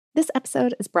This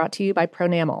episode is brought to you by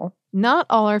Pronamel. Not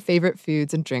all our favorite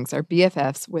foods and drinks are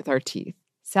BFFs with our teeth.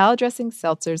 Salad dressings,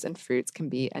 seltzers, and fruits can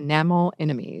be enamel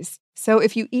enemies. So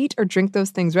if you eat or drink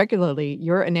those things regularly,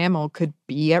 your enamel could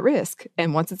be at risk.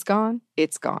 And once it's gone,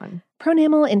 it's gone.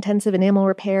 Pronamel Intensive Enamel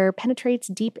Repair penetrates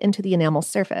deep into the enamel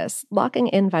surface, locking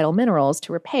in vital minerals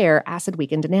to repair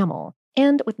acid-weakened enamel.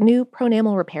 And with new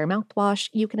Pronamel Repair mouthwash,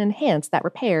 you can enhance that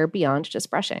repair beyond just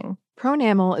brushing.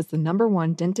 Pronamel is the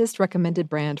 #1 dentist-recommended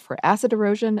brand for acid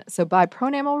erosion, so buy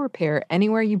Pronamel Repair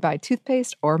anywhere you buy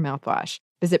toothpaste or mouthwash.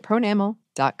 Visit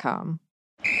pronamel.com.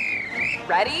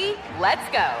 Ready? Let's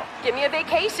go. Give me a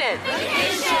vacation.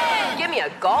 Vacation! Give me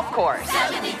a golf course.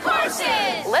 70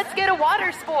 courses! Let's get a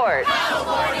water sport.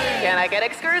 Paddleboarding! Can I get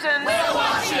excursions? Whale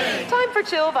watching! Time for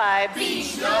chill vibes.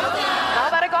 Beach yoga! How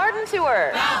about a garden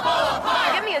tour? Balboa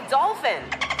Park! Give me a dolphin.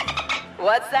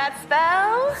 What's that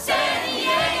spell? San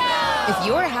Diego! If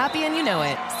you're happy and you know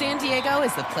it, San Diego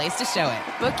is the place to show it.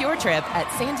 Book your trip at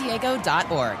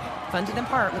sandiego.org. Funded in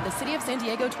part with the City of San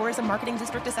Diego Tourism Marketing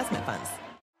District Assessment Funds.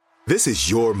 This is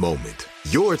your moment,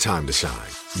 your time to shine,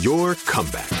 your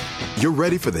comeback. You're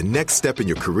ready for the next step in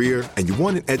your career, and you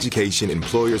want an education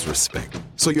employers respect.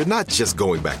 So you're not just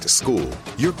going back to school,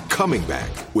 you're coming back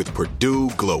with Purdue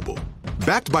Global.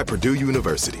 Backed by Purdue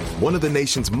University, one of the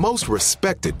nation's most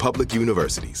respected public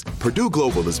universities, Purdue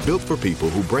Global is built for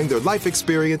people who bring their life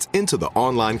experience into the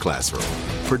online classroom.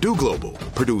 Purdue Global,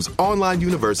 Purdue's online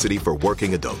university for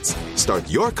working adults. Start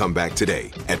your comeback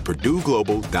today at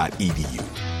purdueglobal.edu.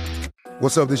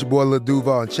 What's up, this your boy Lil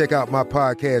Duval, and check out my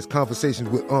podcast, Conversations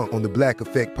with Unc, on the Black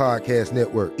Effect Podcast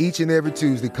Network. Each and every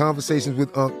Tuesday, Conversations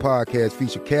with Unc podcast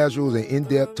feature casual and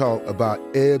in-depth talk about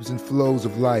ebbs and flows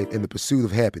of life and the pursuit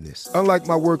of happiness. Unlike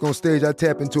my work on stage, I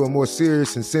tap into a more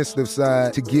serious and sensitive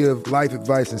side to give life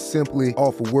advice and simply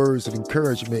offer words of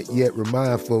encouragement, yet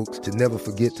remind folks to never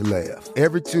forget to laugh.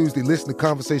 Every Tuesday, listen to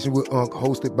Conversation with Unc,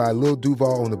 hosted by Lil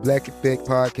Duval on the Black Effect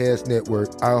Podcast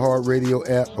Network, iHeartRadio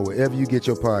app, or wherever you get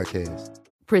your podcasts.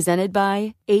 Presented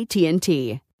by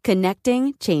AT&T.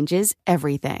 Connecting changes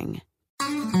everything.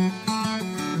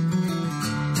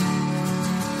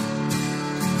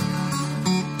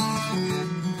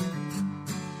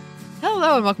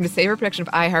 Hello and welcome to Savor, production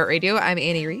of iHeartRadio. I'm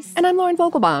Annie Reese. And I'm Lauren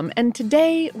Vogelbaum, and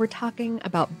today we're talking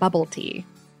about bubble tea.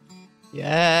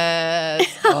 Yes.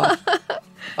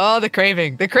 Oh, the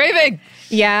craving. The craving.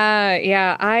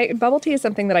 Yeah. Bubble tea is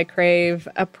something that I crave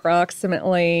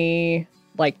approximately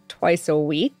like twice a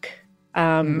week.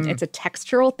 It's a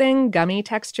textural thing. Gummy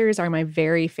textures are my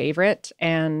very favorite.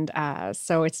 And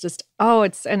so it's just,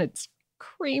 it's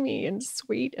creamy and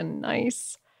sweet and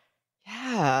nice.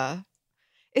 Yeah.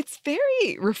 It's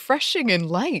very refreshing and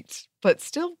light, but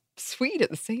still sweet at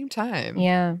the same time.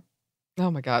 Yeah.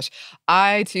 Oh my gosh.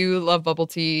 I too love bubble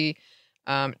tea.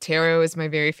 Taro is my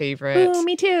very favorite. Ooh,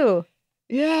 me too.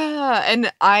 Yeah.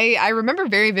 And I remember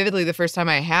very vividly the first time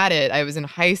I had it. I was in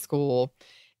high school.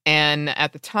 And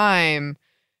at the time,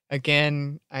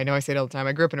 again, I know I say it all the time,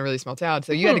 I grew up in a really small town.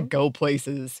 So you had to go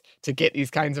places to get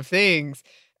these kinds of things.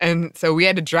 And so we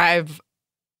had to drive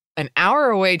an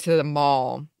hour away to the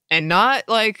mall. And not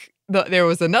like, there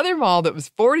was another mall that was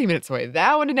 40 minutes away.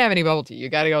 That one didn't have any bubble tea. You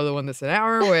got to go to the one that's an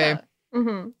hour away.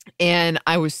 Mm-hmm. And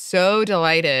I was so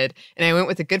delighted. And I went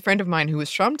with a good friend of mine who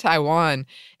was from Taiwan.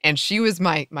 And she was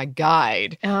my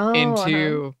guide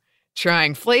into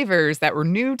trying flavors that were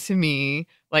new to me,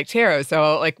 like taro.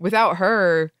 So like without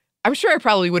her, I'm sure I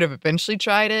probably would have eventually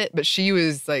tried it. But she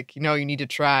was like, you need to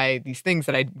try these things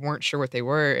that I weren't sure what they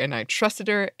were. And I trusted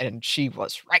her, and she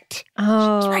was right.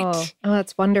 Oh, she was right. Oh,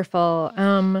 that's wonderful.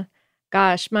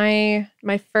 Gosh, my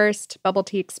first bubble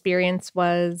tea experience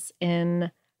was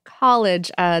in college.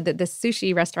 The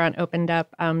sushi restaurant opened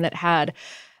up that had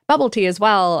bubble tea as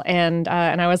well. And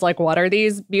I was like, what are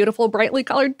these beautiful, brightly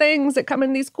colored things that come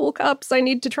in these cool cups? I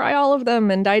need to try all of them.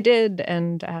 And I did.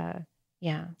 And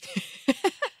yeah.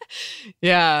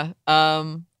 Yeah.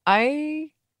 When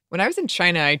I was in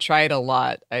China, I tried a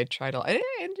lot. And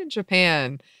in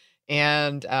Japan.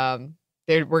 And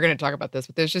we're going to talk about this,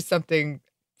 but there's just something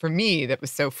for me that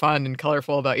was so fun and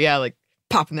colorful about, like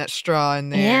popping that straw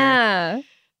in there. Yeah.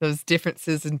 Those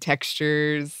differences in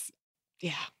textures.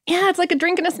 Yeah. Yeah, it's like a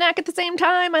drink and a snack at the same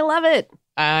time. I love it.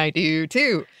 I do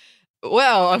too.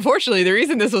 Well, unfortunately, the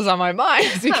reason this was on my mind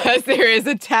is because there is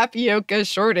a tapioca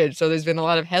shortage. So there's been a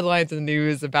lot of headlines in the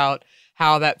news about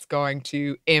how that's going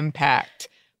to impact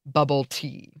bubble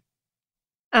tea.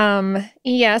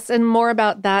 Yes, and more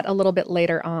about that a little bit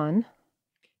later on.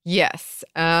 Yes.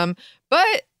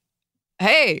 But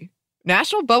hey,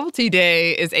 National Bubble Tea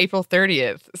Day is April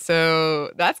 30th.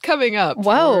 So that's coming up.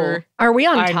 Whoa. Are we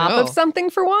on top of something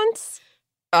for once?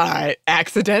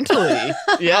 Accidentally.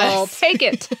 Yes. I'll take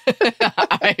it.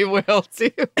 I will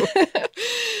too.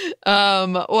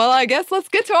 Well, I guess let's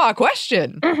get to our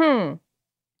question. Mm-hmm.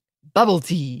 Bubble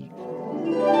tea.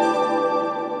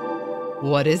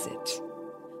 What is it?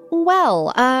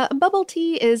 Well, bubble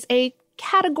tea is a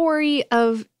category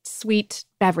of sweet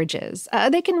beverages.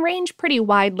 They can range pretty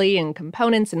widely in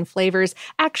components and flavors.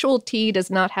 Actual tea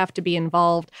does not have to be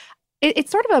involved.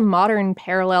 It's sort of a modern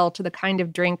parallel to the kind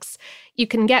of drinks you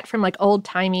can get from like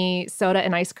old-timey soda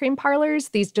and ice cream parlors.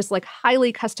 These just like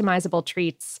highly customizable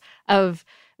treats of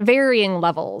varying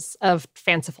levels of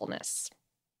fancifulness.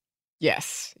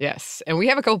 Yes. And we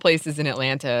have a couple places in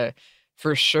Atlanta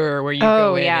for sure where you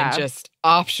go in and just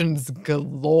options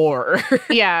galore.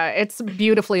 Yeah, it's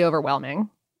beautifully overwhelming.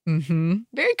 Mm-hmm.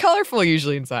 Very colorful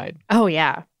usually inside. Oh,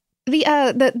 yeah.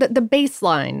 The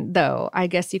baseline, though, I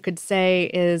guess you could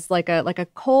say, is like a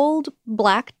cold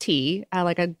black tea,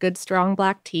 like a good strong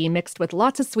black tea mixed with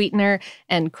lots of sweetener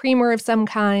and creamer of some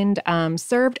kind,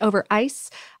 served over ice,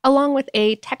 along with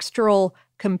a textural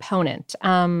component.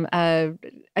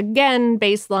 Again,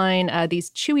 baseline, these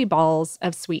chewy balls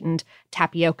of sweetened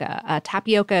tapioca.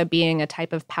 Tapioca being a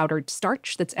type of powdered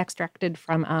starch that's extracted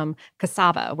from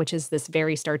cassava, which is this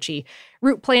very starchy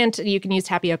root plant. You can use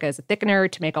tapioca as a thickener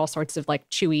to make all sorts of like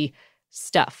chewy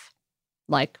stuff,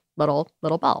 like little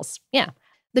balls. Yeah.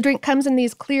 The drink comes in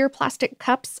these clear plastic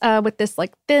cups with this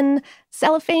like thin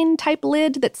cellophane type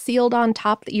lid that's sealed on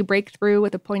top that you break through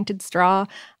with a pointed straw.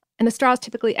 And the straw is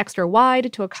typically extra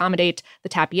wide to accommodate the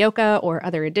tapioca or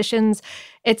other additions.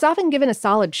 It's often given a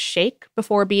solid shake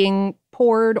before being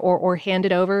poured or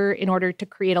handed over in order to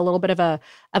create a little bit of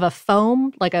a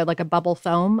foam, like a bubble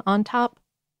foam on top.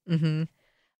 Mm-hmm.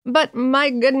 But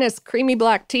my goodness, creamy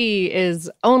black tea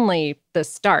is only the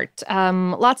start.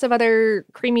 Lots of other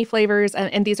creamy flavors,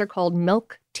 and these are called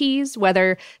milk teas,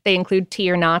 whether they include tea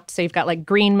or not. So you've got like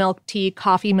green milk tea,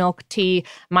 coffee milk tea,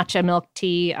 matcha milk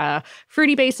tea,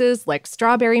 fruity bases like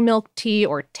strawberry milk tea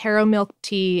or taro milk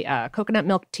tea, coconut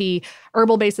milk tea,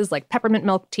 herbal bases like peppermint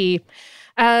milk tea.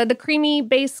 The creamy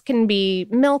base can be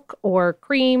milk or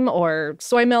cream or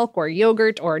soy milk or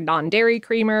yogurt or non-dairy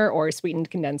creamer or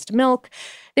sweetened condensed milk.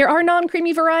 There are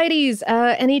non-creamy varieties,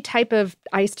 any type of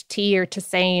iced tea or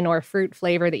tisane or fruit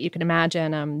flavor that you can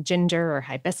imagine, ginger or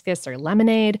hibiscus or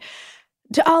lemonade.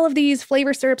 To all of these,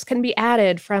 flavor syrups can be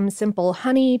added from simple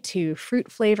honey to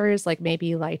fruit flavors like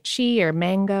maybe lychee or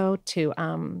mango to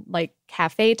like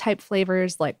cafe-type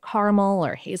flavors like caramel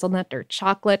or hazelnut or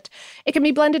chocolate. It can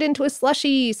be blended into a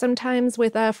slushie, sometimes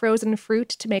with frozen fruit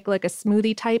to make like a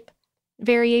smoothie-type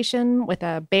variation with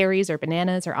berries or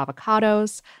bananas or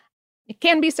avocados. It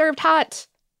can be served hot.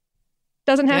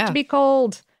 Doesn't have to be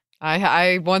cold.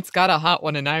 I once got a hot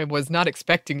one and I was not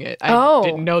expecting it. I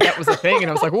didn't know that was a thing and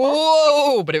I was like,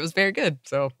 whoa, but it was very good.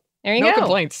 So there you go. No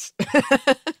complaints.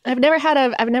 I've never had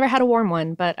a warm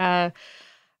one, but now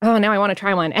I want to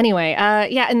try one. Anyway,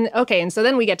 and so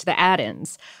then we get to the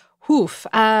add-ins.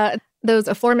 Those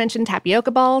aforementioned tapioca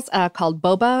balls called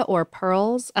boba or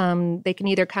pearls, they can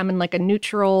either come in like a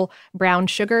neutral brown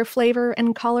sugar flavor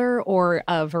and color or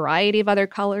a variety of other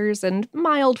colors and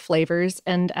mild flavors,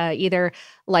 and either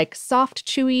like soft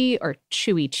chewy or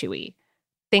chewy.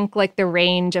 Think like the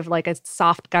range of like a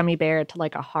soft gummy bear to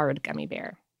like a hard gummy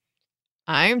bear.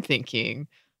 I'm thinking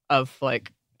of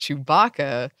like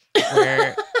Chewbacca,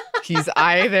 where he's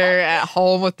either at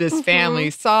home with this family,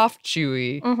 soft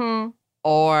chewy,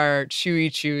 or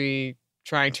chewy,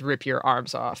 trying to rip your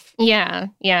arms off. Yeah,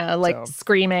 like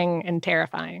screaming and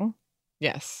terrifying.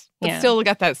 Yes, but still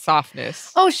got that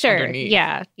softness. Oh, sure. Underneath.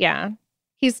 Yeah.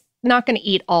 He's not going to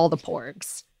eat all the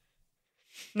porgs.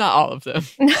 Not all of them.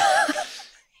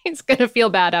 He's going to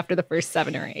feel bad after the first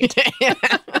 7 or 8.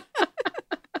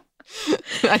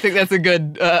 I think that's a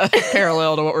good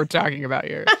parallel to what we're talking about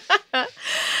here.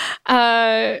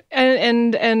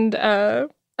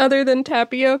 Other than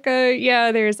tapioca,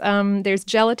 there's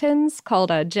gelatins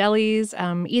called jellies,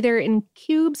 either in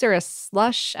cubes or a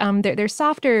slush. They're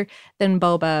softer than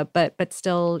boba, but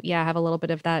still, have a little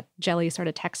bit of that jelly sort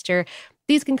of texture.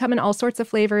 These can come in all sorts of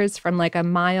flavors, from like a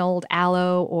mild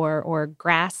aloe or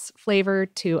grass flavor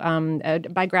to,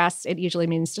 by grass, it usually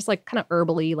means just like kind of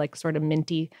herbally, like sort of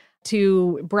minty,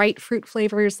 to bright fruit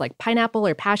flavors like pineapple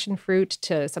or passion fruit,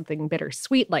 to something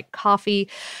bittersweet like coffee.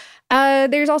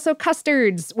 There's also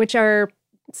custards, which are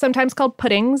sometimes called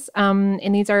puddings.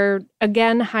 And these are,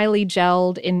 again, highly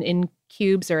gelled in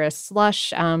cubes or a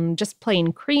slush, just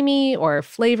plain creamy or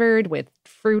flavored with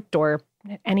fruit or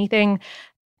anything.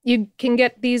 You can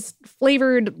get these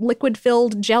flavored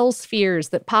liquid-filled gel spheres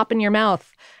that pop in your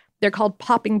mouth. They're called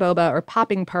popping boba or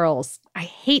popping pearls. I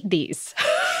hate these.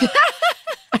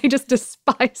 I just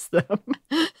despise them.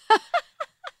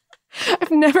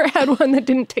 I've never had one that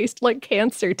didn't taste like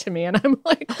cancer to me. And I'm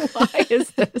like, why is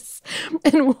this?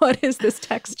 And what is this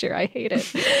texture? I hate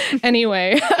it.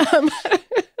 Anyway,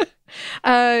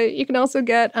 you can also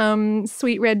get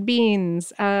sweet red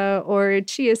beans or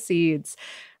chia seeds.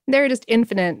 There are just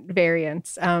infinite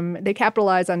variants. They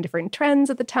capitalize on different trends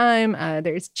at the time.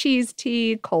 There's cheese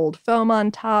tea, cold foam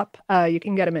on top. You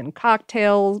can get them in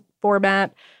cocktail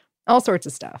format, all sorts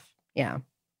of stuff. Yeah.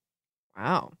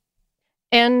 Wow.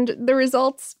 And the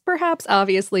results perhaps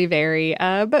obviously vary,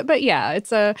 but yeah,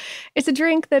 it's a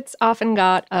drink that's often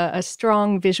got a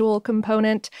strong visual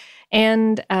component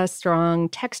and a strong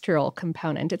textural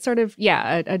component. It's sort of,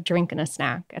 a drink and a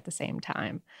snack at the same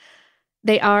time.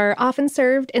 They are often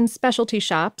served in specialty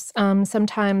shops,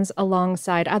 sometimes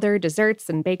alongside other desserts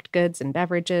and baked goods and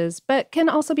beverages, but can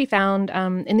also be found,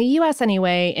 in the U.S.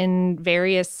 anyway, in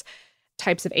various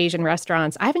types of Asian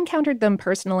restaurants. I've encountered them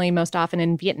personally most often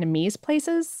in Vietnamese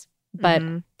places, but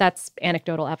that's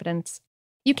anecdotal evidence.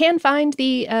 You can find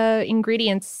the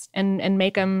ingredients and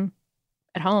make them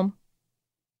at home.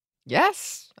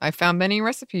 Yes, I found many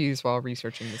recipes while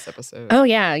researching this episode. Oh,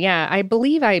 yeah. I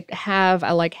believe I have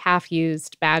a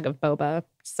half-used bag of boba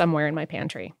somewhere in my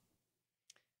pantry.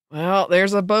 Well,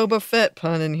 there's a Boba Fett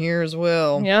pun in here as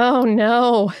well. Oh,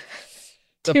 no.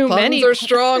 The Too puns many are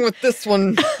strong with this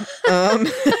one.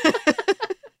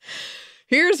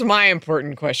 Here's my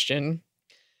important question.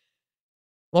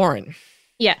 Lauren.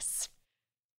 Yes.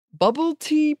 Bubble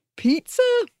tea pizza?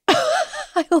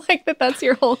 I like that that's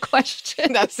your whole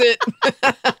question. That's it.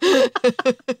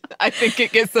 I think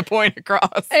it gets the point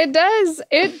across. It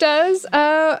does.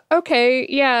 Okay,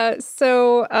 yeah.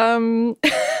 So,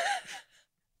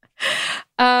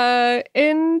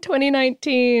 in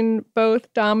 2019,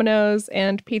 both Domino's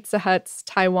and Pizza Hut's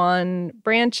Taiwan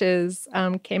branches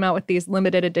came out with these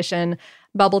limited edition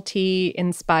bubble tea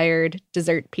inspired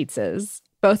dessert pizzas.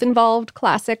 Both involved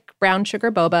classic brown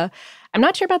sugar boba. I'm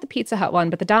not sure about the Pizza Hut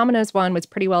one, but the Domino's one was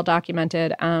pretty well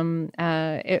documented.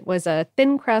 It was a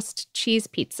thin crust cheese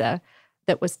pizza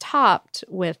that was topped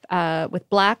with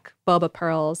black boba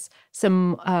pearls,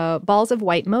 some balls of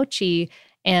white mochi,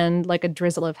 and a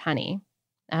drizzle of honey.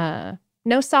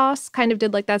 No sauce, kind of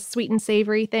did that sweet and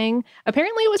savory thing.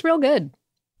 Apparently it was real good.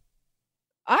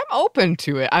 I'm open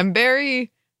to it. I'm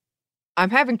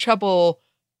having trouble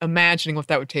imagining what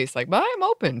that would taste like, but I'm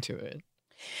open to it.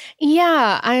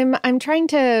 Yeah, I'm trying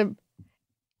to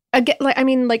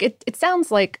it sounds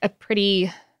like a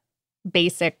pretty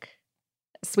basic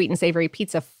sweet and savory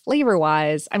pizza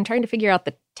flavor-wise. I'm trying to figure out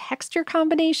the texture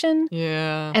combination.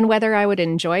 Yeah. And whether I would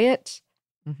enjoy it.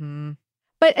 Mm-hmm.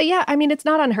 But it's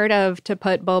not unheard of to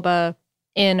put boba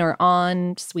in or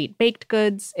on sweet baked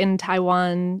goods in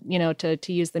Taiwan, to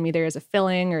use them either as a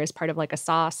filling or as part of a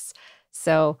sauce.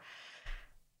 So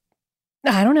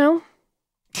I don't know.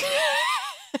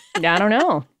 I don't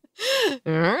know.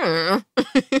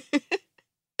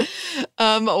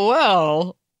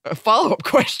 Well, a follow-up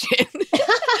question.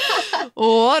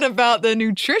 What about the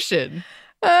nutrition?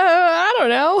 I don't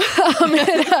know.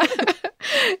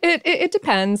 It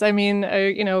depends. I mean,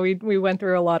 we went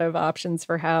through a lot of options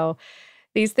for how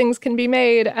these things can be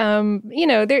made.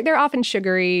 They're often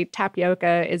sugary.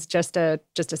 Tapioca is just a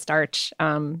starch,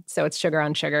 so it's sugar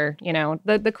on sugar.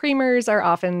 The creamers are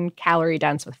often calorie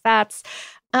dense with fats.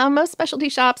 Most specialty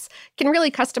shops can really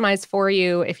customize for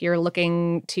you if you're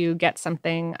looking to get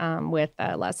something with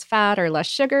less fat or less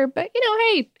sugar. But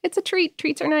hey, it's a treat.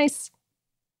 Treats are nice.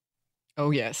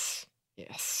 Oh yes.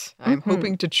 Yes, I'm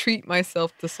hoping to treat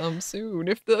myself to some soon.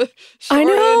 If the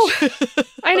shortage...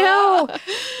 I know.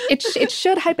 It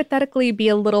should hypothetically be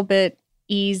a little bit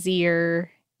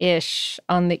easier-ish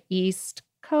on the East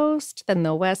Coast than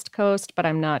the West Coast, but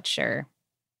I'm not sure.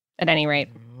 At any rate.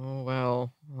 Oh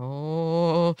well.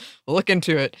 Oh, we'll look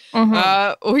into it.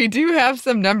 Mm-hmm. We do have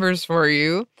some numbers for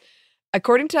you.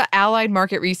 According to Allied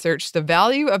Market Research, the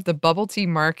value of the bubble tea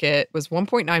market was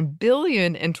 $1.9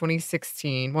 billion in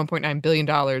 2016, $1.9 billion.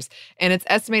 And it's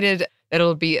estimated that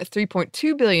it'll be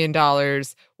 $3.2 billion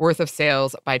worth of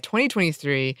sales by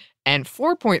 2023 and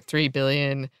 $4.3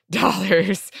 billion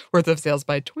worth of sales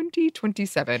by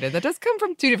 2027. And that does come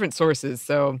from two different sources.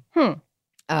 So,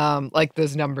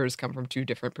 those numbers come from two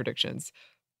different predictions.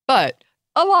 But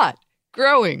a lot.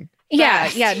 Growing.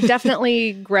 Fast. Yeah,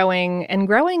 definitely growing and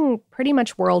growing pretty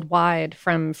much worldwide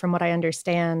from what I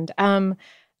understand. My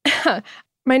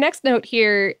next note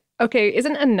here,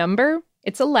 isn't a number,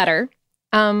 it's a letter.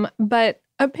 But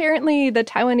apparently the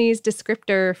Taiwanese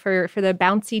descriptor for the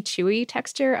bouncy, chewy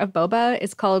texture of boba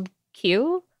is called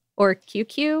Q or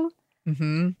QQ.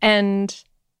 Mm-hmm. And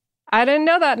I didn't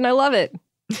know that, and I love it.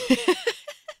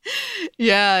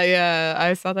 Yeah,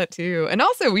 I saw that too. And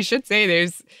also, we should say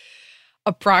there's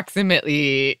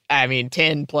approximately,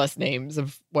 10 plus names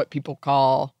of what people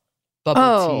call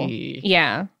bubble tea.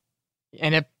 Yeah.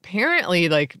 And apparently,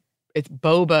 like, it's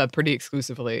boba pretty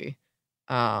exclusively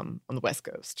on the West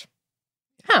Coast.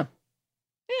 Huh.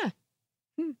 Yeah.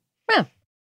 Well,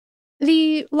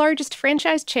 the largest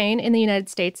franchise chain in the United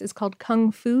States is called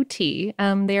Kung Fu Tea.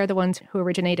 They are the ones who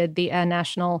originated the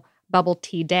National Bubble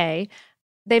Tea Day.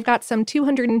 They've got some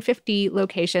 250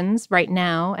 locations right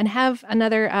now and have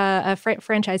another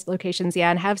franchise locations,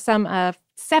 and have some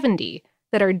 70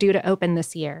 that are due to open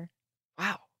this year.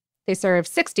 Wow. They serve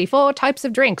 64 types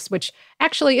of drinks, which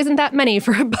actually isn't that many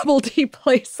for a bubble tea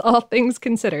place, all things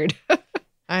considered.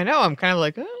 I know. I'm kind of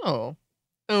like,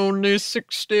 only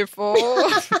 64.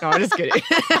 No, I'm just kidding.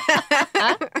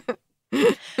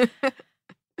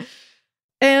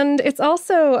 And it's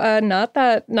also not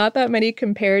that many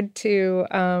compared to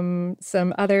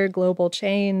some other global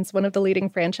chains. One of the leading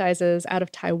franchises out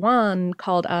of Taiwan,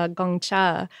 called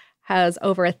Gongcha, has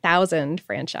over 1,000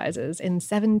 franchises in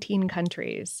 17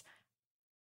 countries.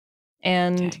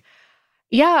 And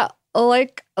yeah,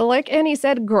 like Annie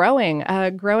said, growing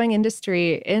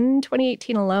industry. In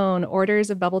 2018 alone, orders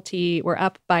of bubble tea were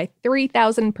up by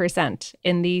 3,000%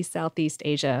 in the Southeast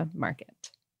Asia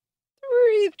market.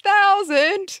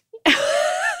 3,000.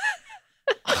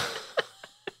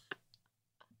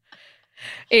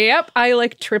 Yep, I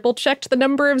triple checked the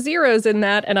number of zeros in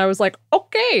that, and I was like,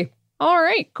 okay, all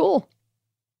right, cool.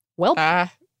 Well,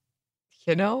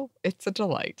 it's a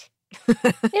delight.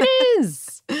 It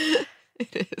is.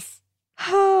 It is.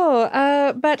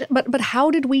 Oh, but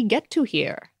how did we get to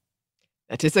here?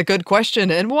 That is a good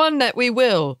question, and one that we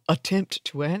will attempt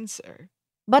to answer.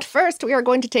 But first, we are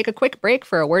going to take a quick break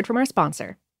for a word from our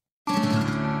sponsor.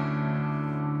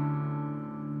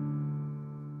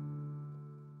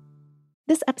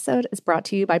 This episode is brought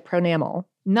to you by Pronamel.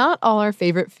 Not all our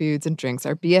favorite foods and drinks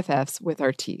are BFFs with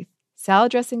our teeth.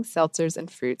 Salad dressings, seltzers, and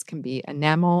fruits can be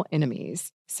enamel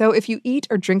enemies. So if you eat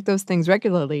or drink those things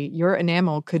regularly, your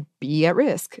enamel could be at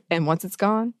risk. And once it's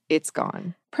gone, it's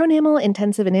gone. Pronamel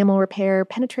Intensive Enamel Repair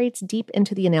penetrates deep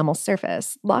into the enamel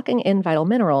surface, locking in vital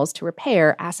minerals to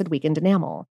repair acid-weakened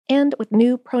enamel. And with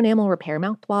new Pronamel Repair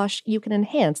mouthwash, you can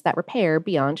enhance that repair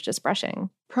beyond just brushing.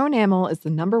 Pronamel is the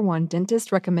 #1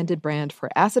 dentist-recommended brand for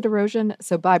acid erosion,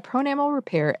 so buy Pronamel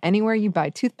Repair anywhere you buy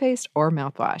toothpaste or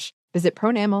mouthwash. Visit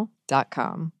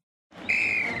pronamel.com.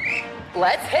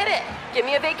 Let's hit it. Give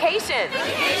me a vacation.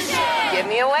 Give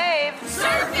me a wave.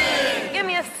 Surfing. Give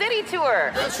me a city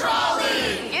tour. The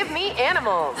trolley. Give me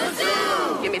animals. The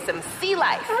zoo. Give me some sea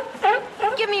life.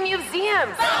 Give me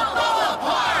museums. Balboa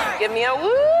Park. Give me a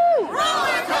woo.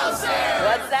 Roller coaster.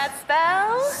 What's that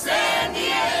spell? San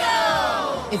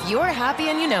Diego. If you're happy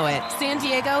and you know it, San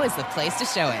Diego is the place to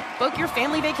show it. Book your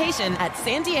family vacation at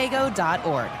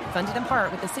sandiego.org. Funded in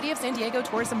part with the City of San Diego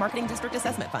Tourism Marketing District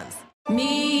Assessment Funds.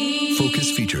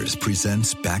 Focus Features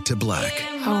presents Back to Black.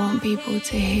 I want people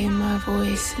to hear my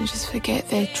voice and just forget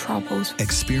their troubles.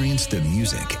 Experience the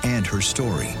music and her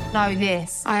story. Know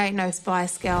this, I ain't no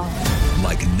Spice Girl.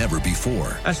 Like never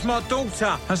before. That's my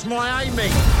daughter. That's my Amy.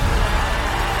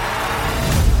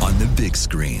 On the big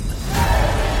screen.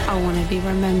 I want to be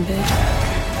remembered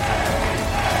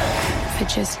for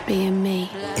just being me.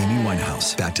 Amy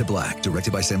Winehouse, Back to Black,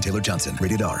 directed by Sam Taylor Johnson.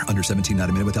 Rated R, under 17, not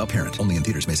a minute without parent. Only in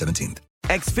theaters May 17th.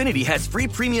 Xfinity has free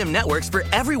premium networks for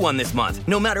everyone this month,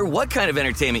 no matter what kind of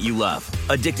entertainment you love.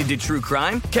 Addicted to true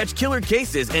crime? Catch killer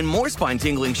cases and more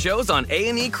spine-tingling shows on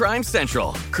A&E Crime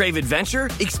Central. Crave adventure?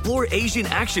 Explore Asian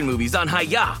action movies on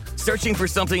Hi-Ya. Searching for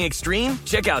something extreme?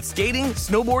 Check out skating,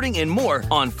 snowboarding, and more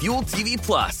on Fuel TV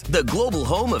Plus, the global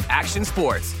home of action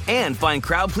sports. And find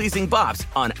crowd-pleasing bops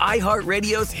on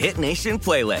iHeartRadio's Hit Nation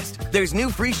playlist. There's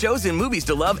new free shows and movies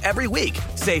to love every week.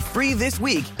 Say free this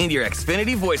week in your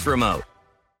Xfinity voice remote.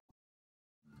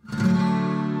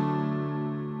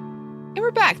 And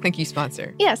we're back. Thank you,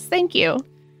 sponsor. Yes, thank you.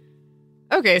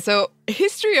 Okay, so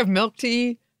history of milk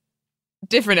tea,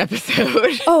 different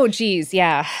episode. Oh, geez,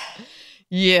 yeah.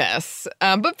 Yes,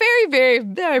 but very, very,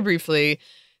 very briefly,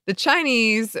 the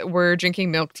Chinese were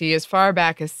drinking milk tea as far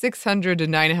back as 600 to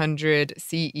 900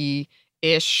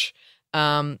 CE-ish,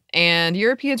 and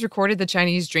Europeans recorded the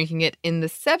Chinese drinking it in the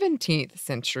 17th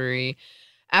century.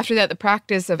 After that, the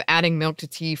practice of adding milk to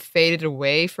tea faded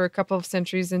away for a couple of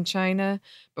centuries in China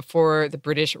before the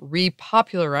British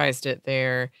repopularized it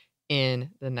there in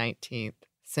the 19th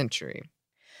century.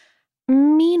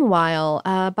 Meanwhile,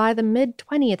 by the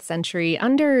mid-20th century,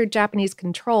 under Japanese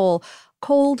control,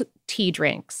 cold tea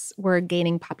drinks were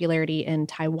gaining popularity in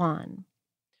Taiwan.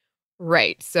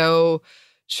 Right. So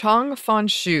Chong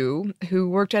Fon-shu, who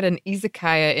worked at an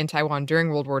izakaya in Taiwan during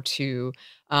World War II,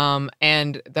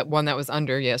 and that one that was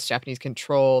under, Japanese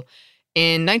control.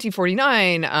 In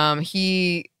 1949,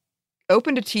 he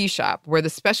opened a tea shop where the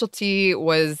specialty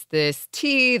was this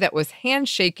tea that was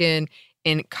handshaken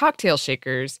in cocktail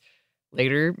shakers.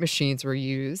 Later, machines were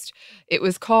used. It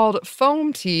was called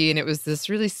foam tea, and it was this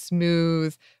really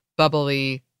smooth,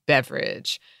 bubbly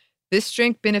beverage. This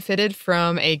drink benefited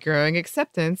from a growing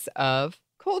acceptance of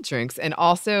cold drinks and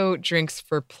also drinks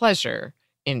for pleasure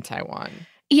in Taiwan.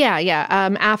 Yeah.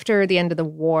 After the end of the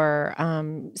war,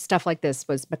 stuff like this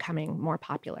was becoming more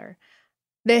popular.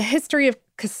 The history of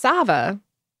cassava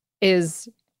is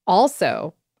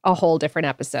also a whole different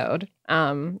episode,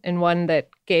 and one that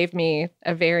gave me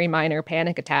a very minor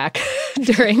panic attack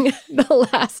during the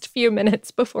last few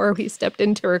minutes before we stepped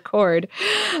in to record.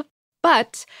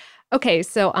 But okay,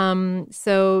 so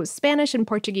Spanish and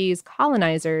Portuguese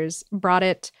colonizers brought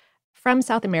it from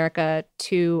South America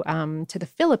to the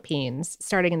Philippines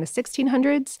starting in the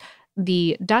 1600s.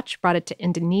 The Dutch brought it to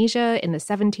Indonesia in the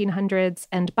 1700s,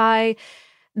 and by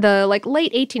the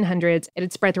late 1800s, it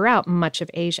had spread throughout much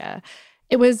of Asia.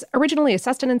 It was originally a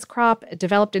sustenance crop,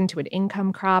 developed into an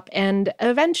income crop, and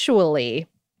eventually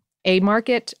a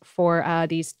market for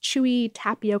these chewy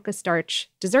tapioca starch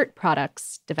dessert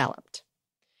products developed.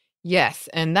 Yes,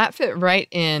 and that fit right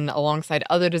in alongside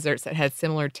other desserts that had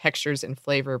similar textures and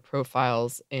flavor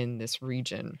profiles in this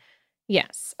region.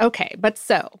 Yes. Okay, but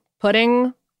so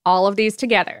putting all of these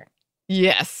together.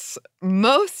 Yes,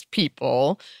 most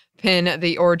people pin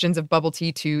the origins of bubble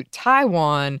tea to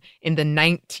Taiwan in the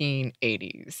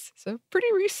 1980s. So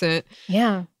pretty recent.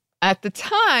 Yeah. At the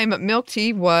time, milk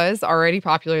tea was already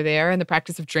popular there, and the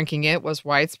practice of drinking it was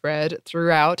widespread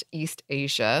throughout East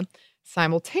Asia.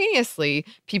 Simultaneously,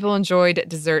 people enjoyed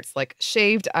desserts like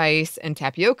shaved ice and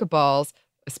tapioca balls,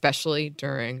 especially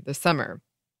during the summer.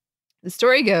 The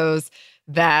story goes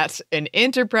that an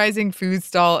enterprising food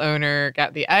stall owner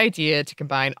got the idea to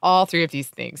combine all three of these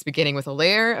things, beginning with a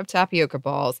layer of tapioca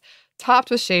balls, topped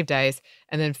with shaved ice,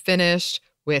 and then finished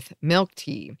with milk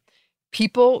tea.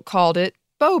 People called it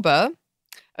boba,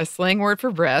 a slang word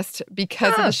for breast,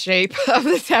 because of the shape of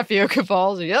the tapioca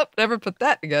balls. Yep, never put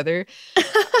that together.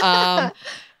 And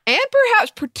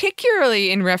perhaps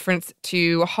particularly in reference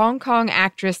to Hong Kong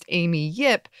actress Amy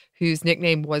Yip, whose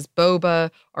nickname was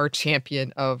Boba, or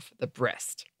champion of the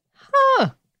breast. Huh.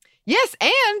 Yes,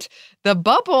 and the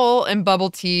bubble in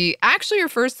bubble tea actually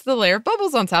refers to the layer of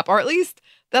bubbles on top, or at least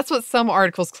that's what some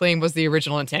articles claim was the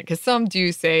original intent, because some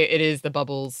do say it is the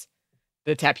bubbles,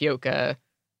 the tapioca,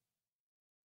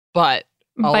 but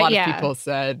a lot of people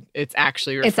said it's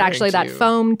actually referring It's actually to that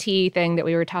foam tea thing that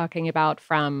we were talking about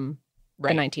from the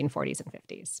 1940s and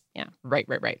 50s. Yeah. Right.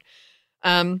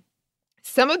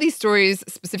 Some of these stories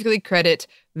specifically credit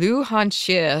Liu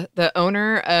Hanqie, the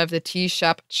owner of the tea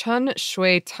shop Chun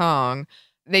Shui Tong.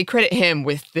 They credit him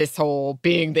with this whole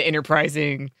being the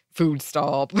enterprising food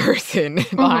stall person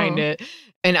behind it.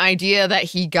 An idea that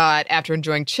he got after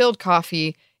enjoying chilled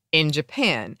coffee in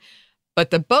Japan. But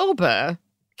the boba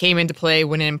came into play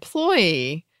when an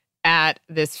employee at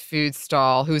this food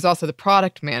stall, who was also the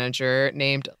product manager,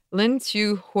 named Lin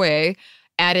Tiu Hui,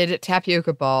 added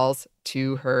tapioca balls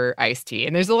to her iced tea.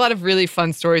 And there's a lot of really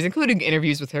fun stories, including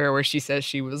interviews with her where she says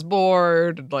she was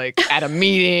bored, at a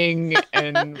meeting,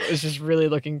 and was just really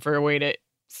looking for a way to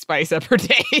spice up her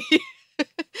day.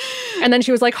 And then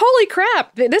she was like, holy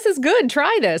crap, this is good.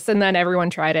 Try this. And then everyone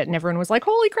tried it and everyone was like,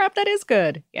 holy crap, that is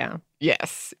good. Yeah.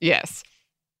 Yes.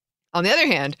 On the other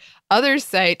hand, others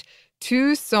cite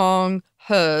Tu Song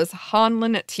He's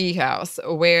Hanlin Tea House,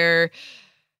 where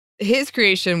his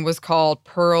creation was called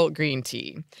Pearl Green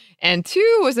Tea. And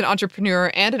Tu was an entrepreneur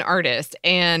and an artist,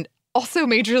 and also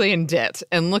majorly in debt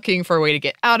and looking for a way to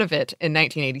get out of it in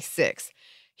 1986.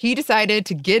 He decided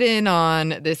to get in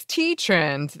on this tea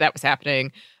trend that was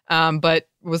happening, but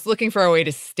was looking for a way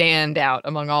to stand out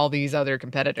among all these other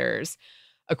competitors.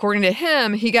 According to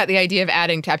him, he got the idea of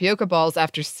adding tapioca balls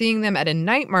after seeing them at a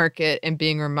night market and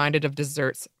being reminded of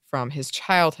desserts from his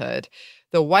childhood.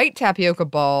 The white tapioca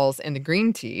balls and the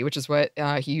green tea, which is what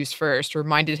he used first,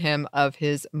 reminded him of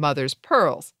his mother's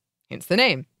pearls, hence the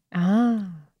name.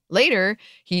 Later,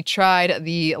 he tried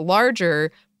the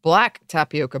larger black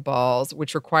tapioca balls,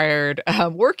 which required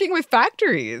working with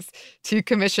factories to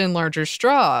commission larger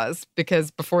straws, because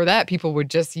before that, people would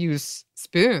just use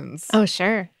spoons. Oh,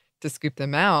 sure. To scoop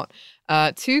them out.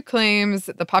 Tu claims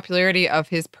the popularity of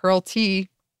his pearl tea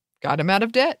got him out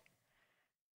of debt.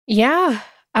 Yeah.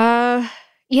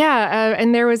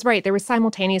 And there was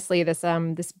simultaneously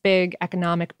this big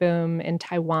economic boom in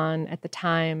Taiwan at the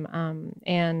time.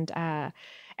 And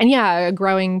yeah, a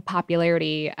growing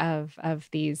popularity of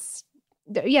these,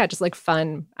 just like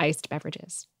fun iced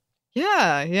beverages.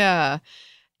 Yeah, yeah.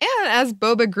 And as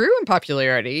boba grew in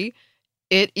popularity,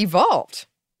 it evolved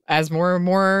as more and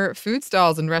more food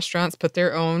stalls and restaurants put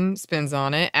their own spins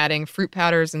on it, adding fruit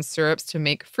powders and syrups to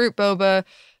make fruit boba.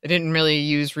 They didn't really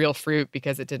use real fruit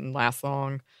because it didn't last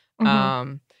long.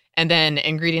 And then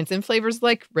ingredients and flavors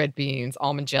like red beans,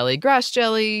 almond jelly, grass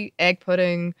jelly, egg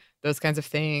pudding, those kinds of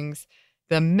things.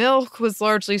 The milk was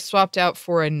largely swapped out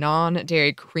for a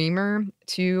non-dairy creamer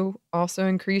to also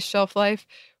increase shelf life,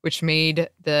 which made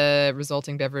the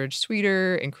resulting beverage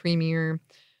sweeter and creamier.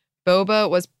 Boba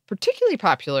was particularly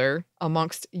popular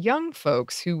amongst young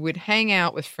folks who would hang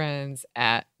out with friends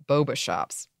at boba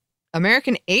shops.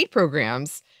 American aid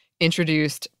programs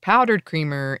introduced powdered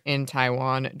creamer in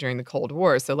Taiwan during the Cold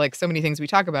War. So like so many things we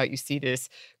talk about, you see this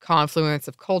confluence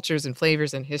of cultures and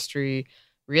flavors and history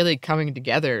really coming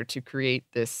together to create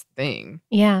this thing.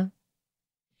 Yeah.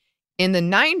 In the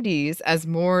 90s, as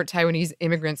more Taiwanese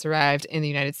immigrants arrived in the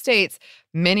United States,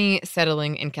 many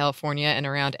settling in California and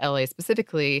around LA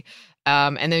specifically.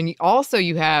 And then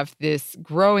you have this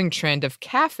growing trend of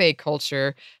cafe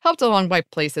culture, helped along by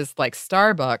places like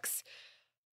Starbucks.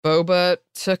 Boba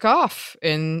took off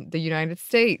in the United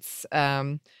States.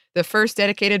 The first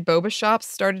dedicated boba shops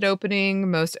started opening,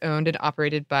 most owned and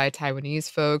operated by Taiwanese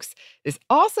folks. This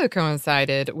also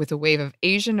coincided with a wave of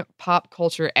Asian pop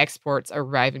culture exports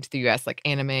arriving to the U.S., like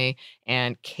anime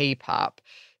and K-pop.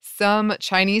 Some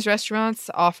Chinese restaurants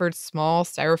offered small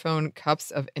styrofoam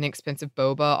cups of inexpensive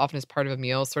boba, often as part of a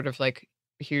meal, sort of like,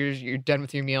 here's, you're done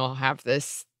with your meal, have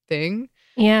this thing.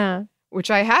 Yeah.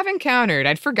 Which I have encountered.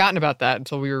 I'd forgotten about that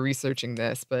until we were researching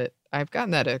this, but I've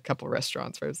gotten that at a couple of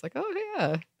restaurants where it's like, oh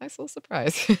yeah, nice little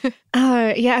surprise.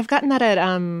 Yeah, I've gotten that at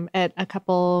a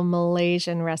couple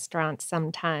Malaysian restaurants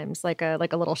sometimes, like a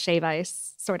little shave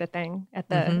ice sort of thing at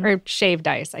the or shaved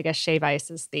ice. I guess shave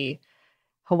ice is the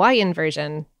Hawaiian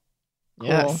version. Cool.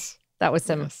 Yes. That was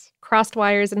some crossed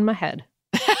wires in my head.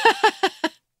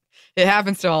 It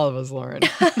happens to all of us, Lauren.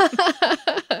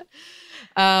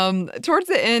 Towards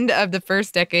the end of the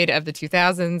first decade of the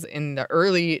 2000s, in the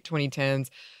early 2010s,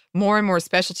 more and more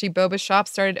specialty boba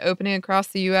shops started opening across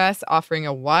the U.S., offering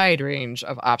a wide range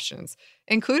of options,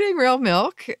 including real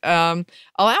milk,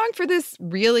 allowing for this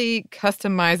really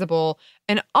customizable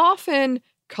and often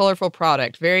colorful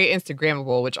product, very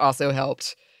Instagrammable, which also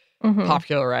helped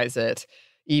popularize it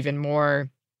even more.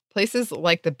 Places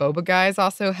like the Boba Guys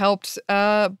also helped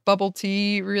bubble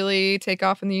tea really take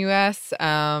off in the U.S.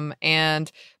 And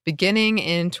beginning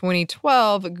in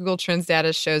 2012, Google Trends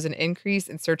data shows an increase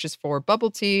in searches for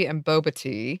bubble tea and boba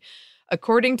tea.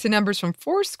 According to numbers from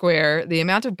Foursquare, the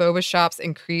amount of boba shops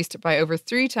increased by over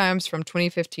 3 times from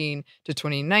 2015 to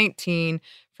 2019,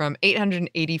 from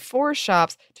 884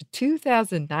 shops to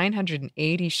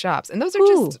 2,980 shops. And those are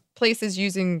just places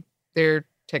using their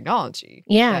technology.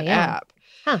 App.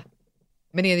 Huh.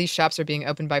 Many of these shops are being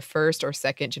opened by first or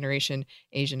second generation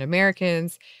Asian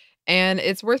Americans. And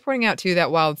it's worth pointing out, too, that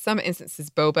while in some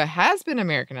instances boba has been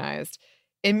Americanized,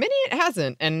 in many it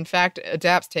hasn't, and in fact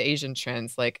adapts to Asian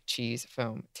trends like cheese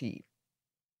foam tea.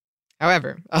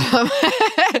 However, I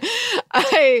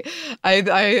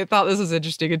thought this was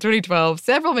interesting. In 2012,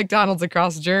 several McDonald's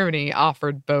across Germany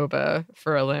offered boba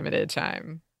for a limited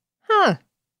time. Huh.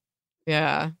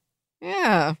 Yeah.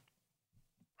 Yeah.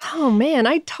 Oh man,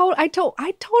 I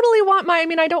totally want my. I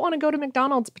mean, I don't want to go to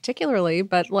McDonald's particularly,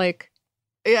 but like,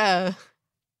 yeah,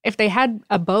 if they had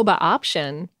a boba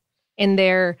option in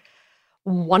their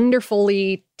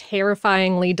wonderfully,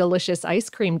 terrifyingly delicious ice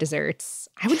cream desserts,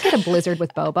 I would get a blizzard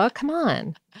with boba. Come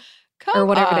on, or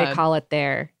whatever they call it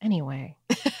there. Anyway,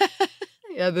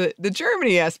 yeah, the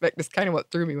Germany aspect is kind of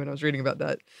what threw me when I was reading about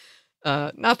that.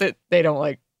 Not that they don't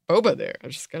like boba there. I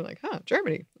was just kind of like,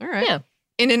 Germany. All right. Yeah.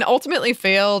 In an ultimately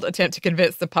failed attempt to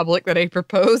convince the public that a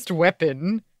proposed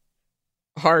weapon,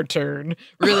 hard turn,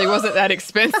 really wasn't that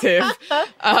expensive,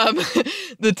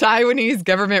 the Taiwanese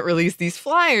government released these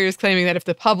flyers claiming that if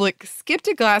the public skipped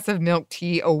a glass of milk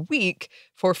tea a week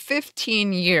for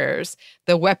 15 years,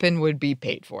 the weapon would be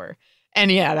paid for.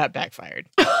 And yeah, that backfired.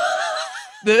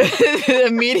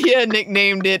 The media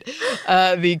nicknamed it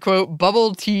the, quote,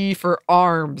 bubble tea for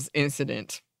arms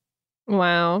incident.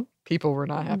 Wow. People were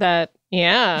not happy.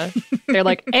 Yeah. They're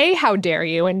like, A, how dare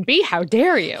you? And B, how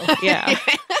dare you? Yeah.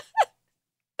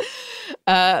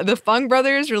 The Fung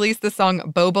Brothers released the song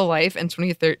Boba Life in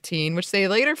 2013, which they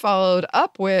later followed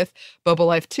up with Boba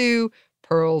Life 2,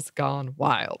 Pearls Gone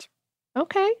Wild.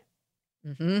 Okay.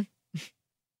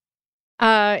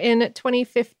 In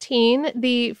 2015,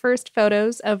 the first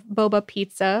photos of boba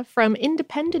pizza from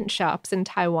independent shops in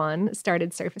Taiwan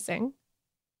started surfacing.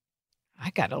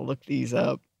 I gotta look these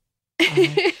up.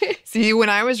 See, when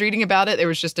I was reading about it, there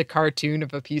was just a cartoon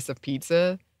of a piece of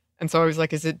pizza. And so I was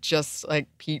like, is it just like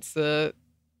pizza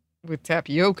with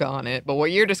tapioca on it? But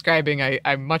what you're describing,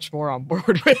 I'm much more on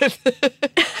board with.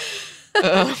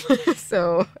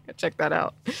 So check that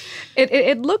out.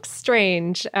 It looks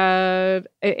strange.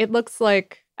 It looks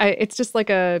like it's just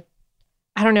like I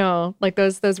don't know, like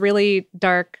those really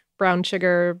dark brown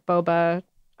sugar boba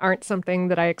aren't something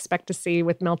that I expect to see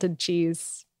with melted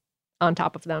cheese on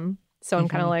top of them. So I'm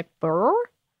kind of like, brr.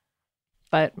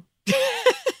 But I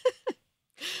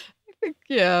think,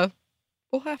 yeah,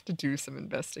 we'll have to do some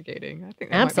investigating. I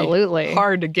think that absolutely might be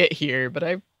hard to get here,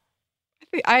 but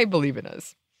I believe in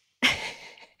us.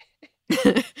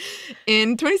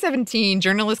 In 2017,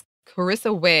 journalist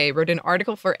Carissa Wei wrote an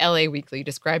article for LA Weekly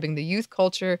describing the youth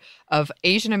culture of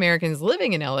Asian Americans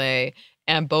living in LA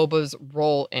and boba's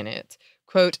role in it.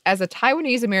 Quote, as a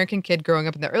Taiwanese American kid growing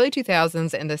up in the early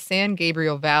 2000s in the San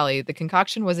Gabriel Valley, the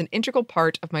concoction was an integral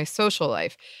part of my social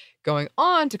life, going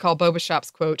on to call boba shops,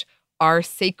 quote, our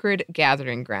sacred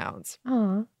gathering grounds.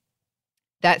 Aww.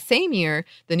 That same year,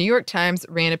 the New York Times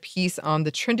ran a piece on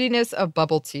the trendiness of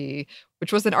bubble tea,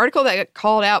 which was an article that got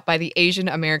called out by the Asian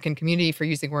American community for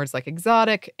using words like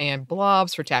exotic and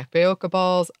blobs for tapioca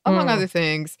balls, among other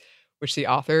things, which the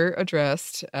author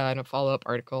addressed in a follow-up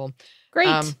article.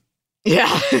 Great.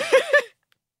 Yeah.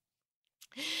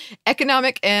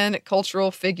 Economic and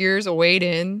cultural figures weighed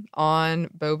in on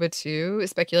boba too,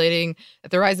 speculating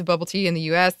that the rise of bubble tea in the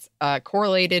U.S.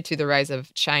 Correlated to the rise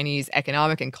of Chinese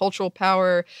economic and cultural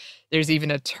power. There's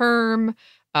even a term,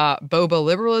 boba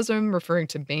liberalism, referring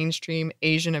to mainstream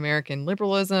Asian American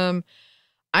liberalism.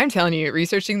 I'm telling you,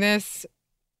 researching this,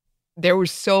 there were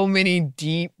so many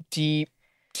deep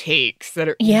takes that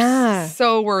are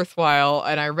so worthwhile,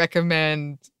 and I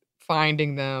recommend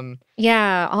finding them.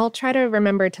 Yeah, I'll try to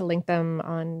remember to link them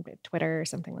on Twitter or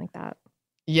something like that.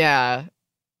 Yeah.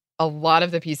 A lot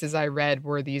of the pieces I read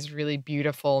were these really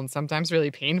beautiful and sometimes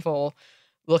really painful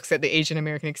looks at the Asian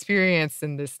American experience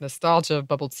and this nostalgia of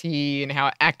bubble tea and how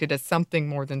it acted as something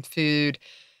more than food,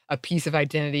 a piece of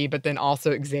identity, but then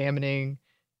also examining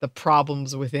the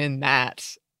problems within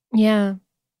that. Yeah.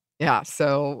 Yeah.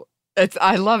 So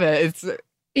I love it. It's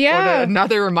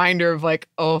another reminder of like,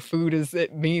 oh, food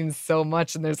it means so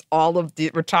much. And there's all of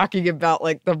we're talking about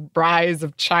like the rise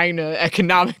of China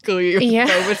economically. Yeah.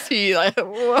 Boba tea. Like,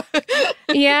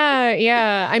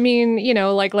 yeah. I mean, you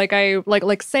know,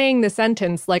 like saying the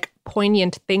sentence, like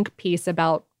poignant think piece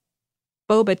about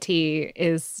boba tea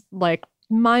is like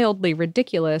mildly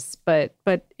ridiculous, but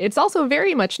it's also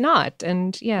very much not.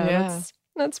 And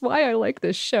that's why I like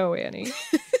this show, Annie.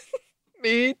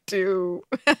 Me too.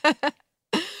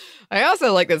 I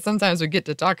also like that sometimes we get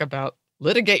to talk about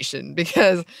litigation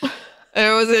because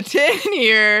there was a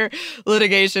 10-year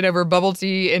litigation over bubble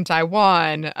tea in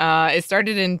Taiwan. It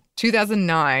started in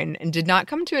 2009 and did not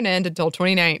come to an end until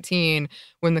 2019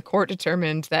 when the court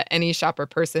determined that any shop or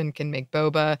person can make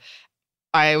boba.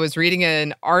 I was reading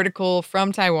an article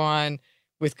from Taiwan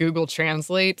with Google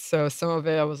Translate, so some of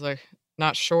it I was like,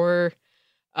 not sure.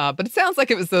 But it sounds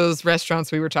like it was those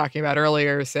restaurants we were talking about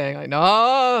earlier saying like,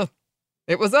 no,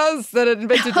 it was us that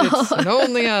invented it and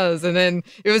only us. And then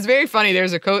it was very funny.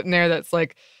 There's a quote in there that's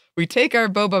like, we take our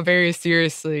boba very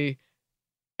seriously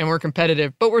and we're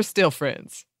competitive, but we're still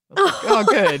friends. I was like, oh,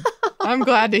 good. I'm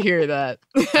glad to hear that.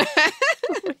 Oh,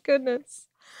 my goodness.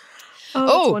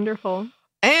 Oh, that's wonderful.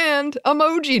 And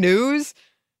emoji news.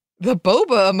 The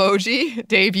boba emoji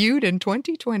debuted in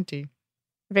 2020.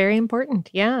 Very important.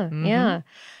 Yeah. Yeah.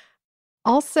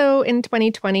 Also in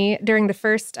 2020, during the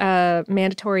first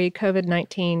mandatory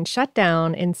COVID-19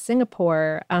 shutdown in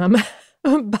Singapore,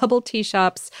 bubble tea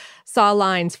shops saw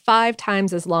lines 5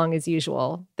 times as long as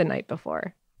usual the night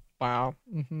before. Wow.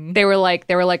 They were like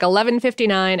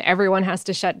 11:59, everyone has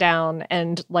to shut down,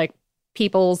 and like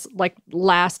people's like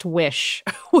last wish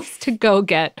was to go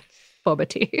get boba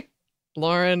tea.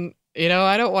 Lauren, you know,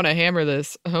 I don't want to hammer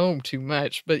this home too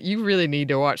much, but you really need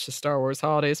to watch the Star Wars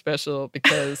Holiday Special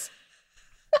because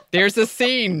there's a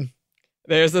scene.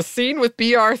 There's a scene with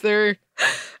Bea Arthur.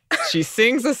 She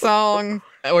sings a song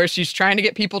where she's trying to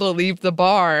get people to leave the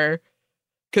bar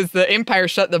because the Empire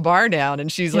shut the bar down.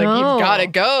 And she's like, you've got to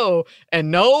go.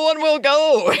 And no one will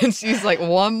go. And she's like,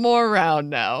 one more round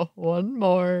now. One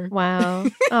more. Wow.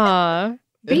 Aw.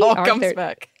 It all comes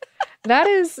back. That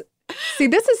is... See,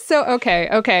 this is so... Okay.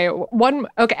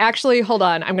 Actually, hold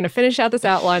on. I'm going to finish out this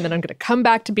outline, then I'm going to come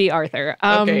back to Bea Arthur.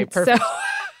 Okay, perfect.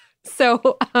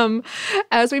 So,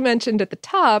 as we mentioned at the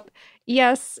top,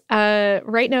 yes,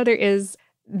 right now there is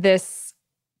this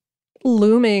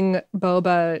looming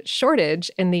boba shortage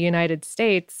in the United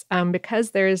States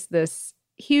because there's this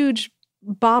huge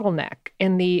bottleneck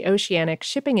in the oceanic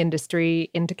shipping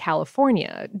industry into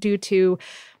California due to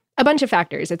a bunch of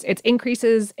factors. It's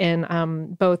increases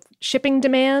in both shipping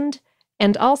demand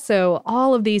and also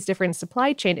all of these different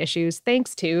supply chain issues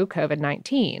thanks to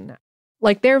COVID-19.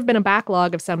 Like, there have been a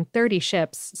backlog of some 30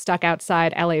 ships stuck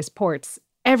outside LA's ports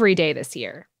every day this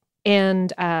year.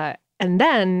 And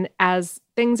then as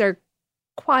things are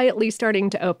quietly starting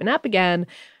to open up again,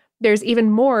 there's even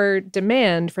more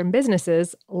demand from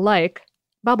businesses like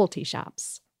bubble tea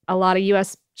shops. A lot of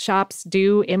U.S. shops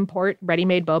do import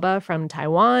ready-made boba from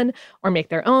Taiwan or make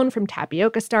their own from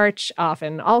tapioca starch,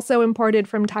 often also imported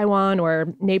from Taiwan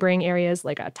or neighboring areas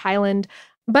like Thailand.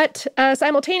 But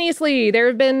simultaneously, there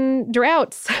have been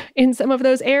droughts in some of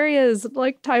those areas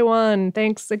like Taiwan,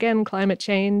 thanks, again, climate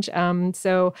change.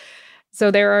 So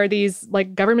there are these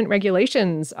like government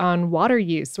regulations on water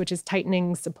use, which is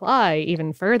tightening supply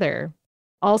even further.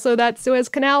 Also, that Suez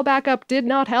Canal backup did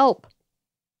not help.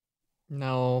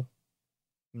 No.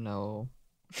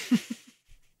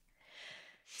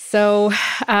 So,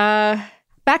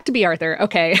 back to B. Arthur.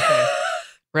 Okay.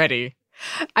 Ready.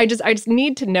 I just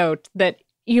need to note that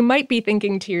you might be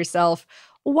thinking to yourself,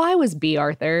 why was B.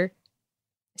 Arthur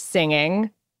singing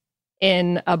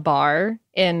in a bar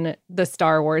in the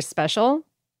Star Wars special?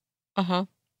 Uh-huh.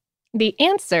 The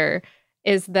answer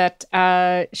is that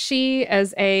she,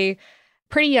 as a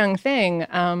pretty young thing,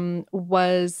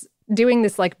 was doing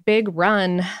this like big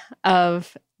run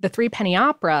of the Three Penny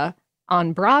Opera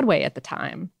on Broadway at the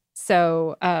time.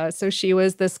 So she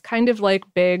was this kind of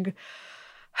like big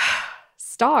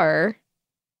star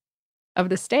of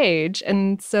the stage.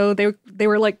 And so they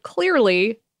were like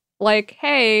clearly like,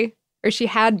 hey, or she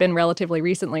had been relatively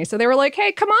recently. So they were like,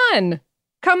 hey, come on,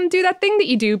 come do that thing that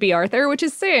you do, B. Arthur, which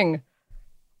is sing.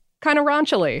 Kind of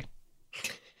raunchily.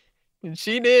 And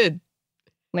she did.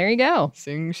 There you go.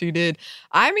 Sing she did.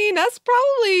 I mean, that's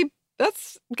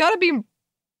gotta be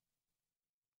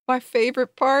my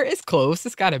favorite part. It's close.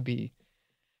 It's gotta be.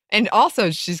 And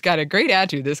also, she's got a great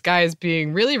attitude. This guy is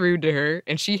being really rude to her,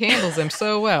 and she handles him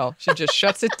so well. She just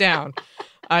shuts it down.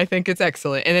 I think it's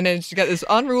excellent. And then she's got this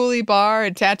unruly bar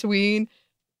in Tatooine.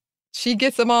 She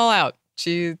gets them all out.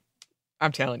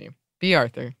 I'm telling you, B.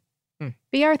 Arthur.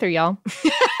 B. Arthur, y'all.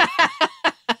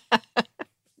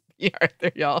 B.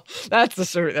 Arthur, y'all. That's the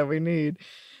shirt that we need.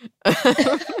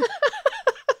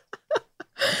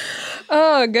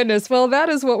 Oh, goodness. Well, that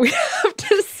is what we have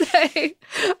to say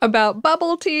about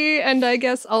bubble tea and I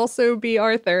guess also B.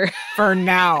 Arthur. For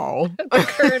now. At the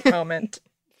current moment.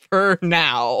 For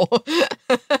now.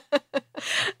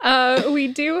 We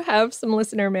do have some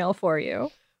listener mail for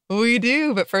you. We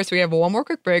do, but first we have one more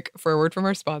quick break for a word from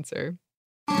our sponsor.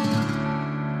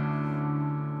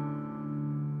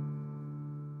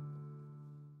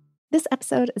 This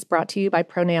episode is brought to you by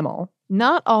Pronamel.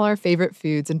 Not all our favorite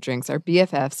foods and drinks are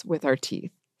BFFs with our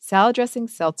teeth. Salad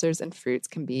dressings, seltzers, and fruits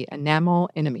can be enamel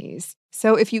enemies.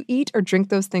 So if you eat or drink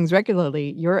those things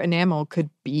regularly, your enamel could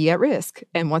be at risk.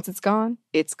 And once it's gone,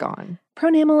 it's gone.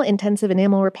 Pronamel Intensive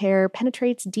Enamel Repair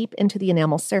penetrates deep into the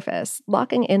enamel surface,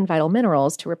 locking in vital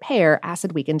minerals to repair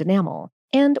acid-weakened enamel.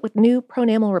 And with new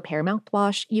Pronamel Repair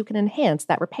mouthwash, you can enhance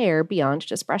that repair beyond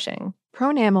just brushing.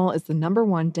 Pronamel is the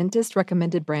 #1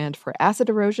 dentist-recommended brand for acid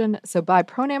erosion, so buy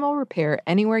Pronamel Repair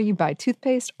anywhere you buy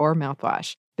toothpaste or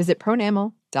mouthwash. Visit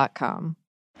pronamel.com.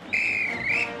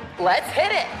 Let's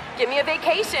hit it. Give me a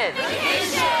vacation.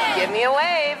 Vacation. Give me a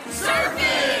wave.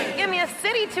 Surfing. Give me a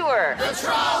city tour. The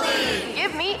trolley.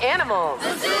 Give me animals.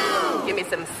 The zoo. Give me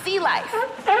some sea life.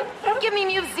 Give me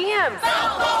museums.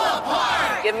 Balboa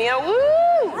Park. Give me a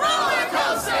woo. Roller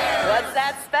coaster. What's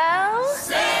that spell?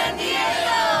 San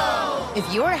Diego.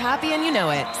 If you're happy and you know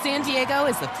it, San Diego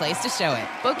is the place to show it.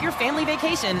 Book your family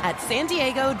vacation at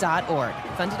sandiego.org.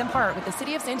 Funded in part with the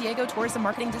City of San Diego Tourism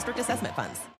Marketing District Assessment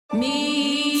Funds.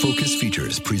 Focus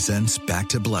Features presents Back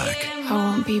to Black. I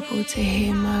want people to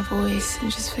hear my voice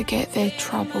and just forget their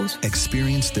troubles.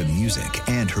 Experience the music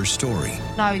and her story.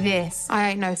 Know this.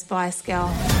 I ain't no Spice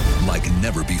Girl. Like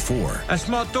never before. That's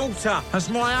my daughter. That's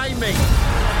my Amy.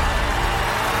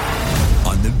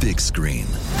 On the big screen.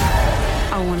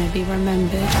 I want to be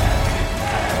remembered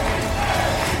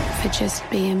for just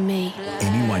being me.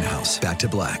 Amy Winehouse, Back to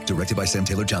Black, directed by Sam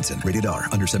Taylor Johnson. Rated R,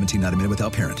 under 17, not a minute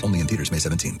without parent. Only in theaters May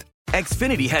 17th.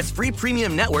 Xfinity has free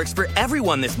premium networks for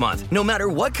everyone this month, no matter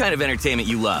what kind of entertainment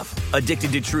you love.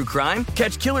 Addicted to true crime?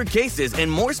 Catch killer cases and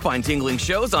more spine-tingling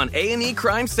shows on A&E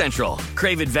Crime Central.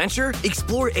 Crave adventure?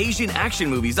 Explore Asian action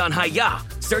movies on Hi-YAH.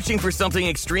 Searching for something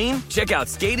extreme? Check out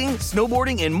skating,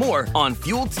 snowboarding, and more on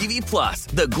Fuel TV Plus,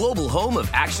 the global home of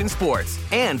action sports.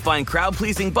 And find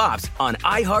crowd-pleasing bops on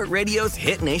iHeartRadio's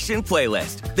Hit Nation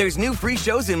playlist. There's new free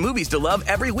shows and movies to love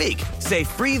every week. Say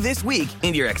free this week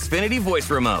in your Xfinity voice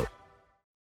remote.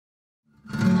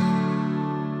 And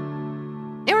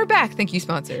we're back. Thank you,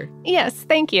 sponsor. Yes,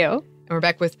 thank you. And we're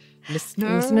back with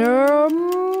Listener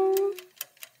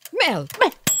Mail.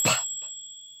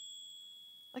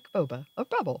 Like boba or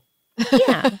bubble.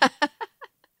 Yeah.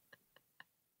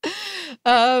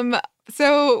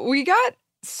 So we got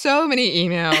so many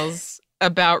emails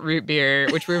about root beer,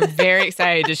 which we're very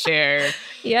excited to share.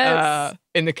 Yes.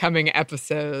 In the coming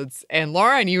episodes. And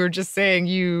Lauren, you were just saying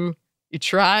you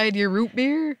tried your root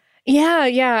beer?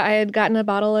 Yeah. I had gotten a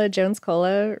bottle of Jones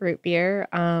Cola root beer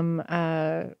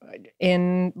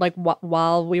in like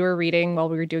while we were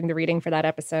doing the reading for that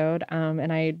episode.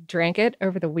 And I drank it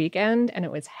over the weekend and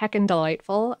it was heckin'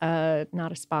 delightful.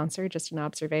 Not a sponsor, just an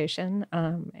observation.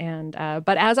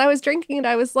 But as I was drinking it,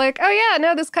 I was like, oh yeah,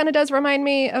 no, this kind of does remind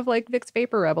me of like Vicks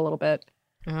Vapor Rub a little bit.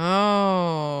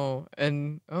 Oh,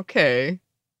 and okay.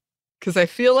 Because I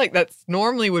feel like that's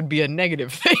normally would be a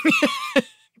negative thing.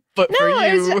 But no, for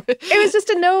you, it was just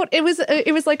a note. It was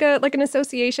like an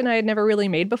association I had never really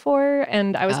made before,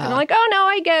 and I was kind of like, oh no,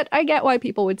 I get why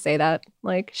people would say that.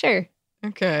 Like, sure,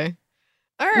 okay,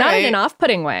 all right, not in an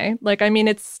off-putting way. Like, I mean,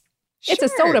 it's a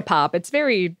soda pop. It's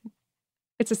very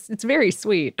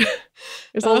sweet.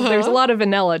 There's a lot of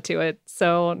vanilla to it,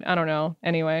 so I don't know.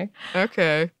 Anyway,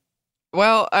 okay.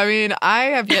 Well, I mean, I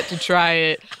have yet to try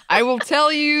it. I will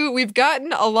tell you, we've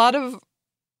gotten a lot of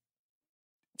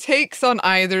takes on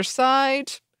either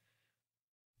side,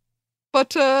 but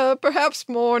perhaps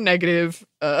more negative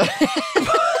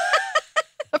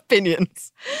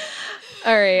opinions.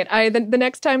 All right. The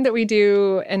next time that we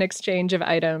do an exchange of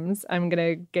items, I'm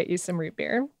gonna get you some root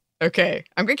beer. Okay,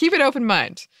 I'm gonna keep an open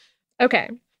mind. Okay,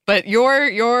 but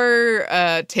your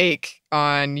take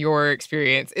on your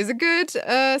experience is a good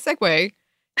segue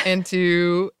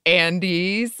into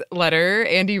Andy's letter.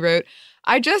 Andy wrote,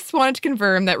 I just wanted to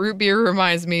confirm that root beer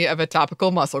reminds me of a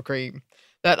topical muscle cream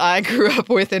that I grew up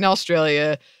with in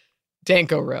Australia,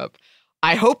 Danko Rub.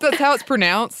 I hope that's how it's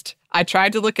pronounced. I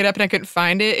tried to look it up and I couldn't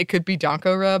find it. It could be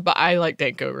Danko Rub, but I like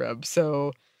Danko Rub,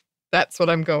 so that's what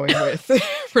I'm going with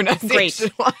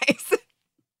pronunciation-wise.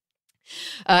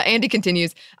 Andy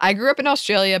continues, I grew up in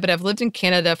Australia, but I've lived in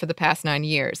Canada for the past 9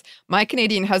 years. My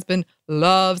Canadian husband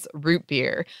loves root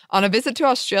beer. On a visit to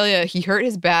Australia, he hurt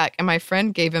his back, and my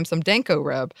friend gave him some Danko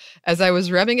Rub. As I was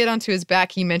rubbing it onto his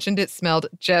back, he mentioned it smelled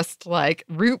just like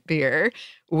root beer,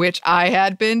 which I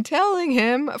had been telling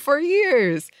him for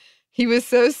years. He was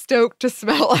so stoked to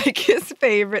smell like his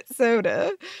favorite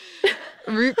soda.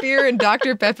 Root beer and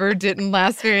Dr. Pepper didn't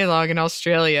last very long in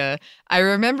Australia. I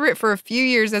remember it for a few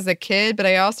years as a kid, but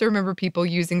I also remember people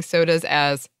using sodas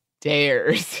as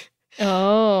dares.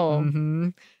 Oh. Mm-hmm.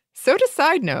 Soda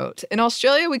side note, in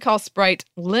Australia we call Sprite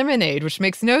lemonade, which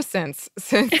makes no sense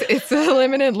since it's a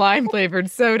lemon and lime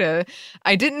flavored soda.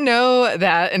 I didn't know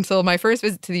that until my first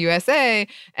visit to the USA,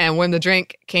 and when the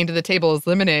drink came to the table as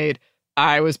lemonade,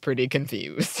 I was pretty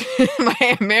confused.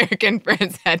 My American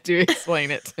friends had to explain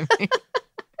it to me.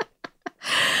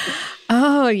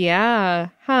 Oh, yeah.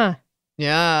 Huh.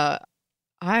 Yeah.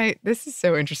 This is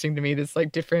so interesting to me, this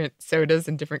like different sodas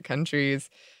in different countries.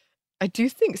 I do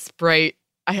think Sprite,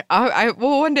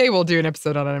 well, one day we'll do an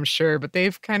episode on it, I'm sure, but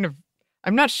they've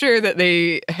I'm not sure that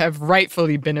they have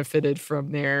rightfully benefited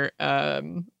from their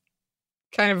kind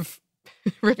of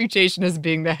reputation as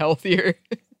being the healthy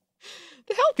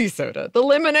soda, the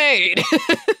lemonade.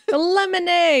 The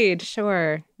lemonade,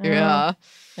 sure. Yeah.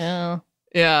 Oh.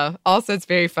 Yeah. Also, it's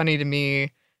very funny to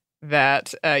me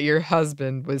that your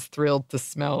husband was thrilled to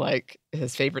smell like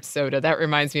his favorite soda. That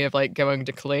reminds me of like going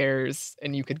to Claire's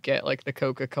and you could get like the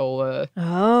Coca-Cola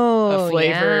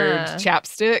flavored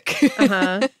chapstick.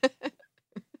 Uh-huh.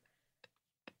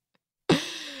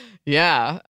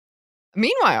 Yeah.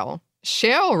 Meanwhile,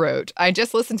 Cheryl wrote, I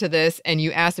just listened to this and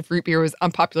you asked if root beer was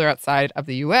unpopular outside of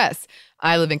the U.S.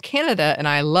 I live in Canada and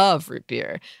I love root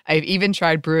beer. I've even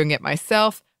tried brewing it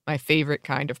myself, my favorite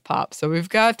kind of pop. So we've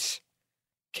got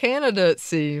Canada, it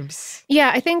seems.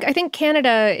 Yeah, I think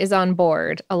Canada is on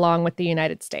board along with the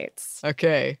United States.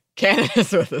 Okay.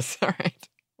 Canada's with us. All right.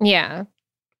 Yeah.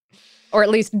 Or at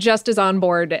least just as on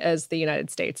board as the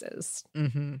United States is.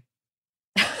 Mm-hmm.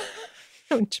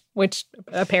 Which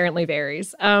apparently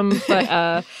varies.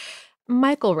 But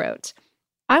Michael wrote,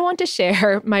 I want to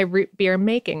share my root beer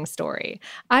making story.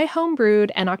 I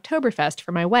homebrewed an Oktoberfest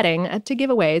for my wedding to give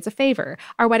away as a favor.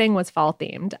 Our wedding was fall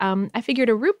themed. I figured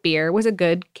a root beer was a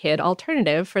good kid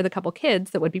alternative for the couple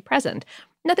kids that would be present.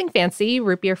 Nothing fancy,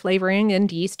 root beer flavoring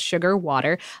and yeast, sugar,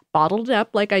 water. Bottled it up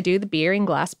like I do the beer in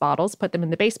glass bottles, put them in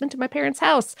the basement of my parents'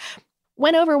 house.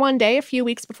 Went over one day a few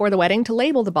weeks before the wedding to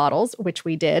label the bottles, which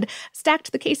we did,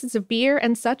 stacked the cases of beer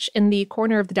and such in the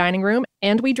corner of the dining room,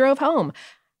 and we drove home.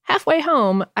 Halfway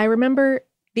home, I remember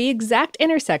the exact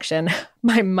intersection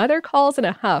my mother calls in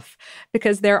a huff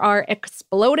because there are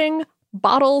exploding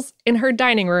bottles in her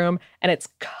dining room and it's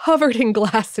covered in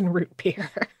glass and root beer.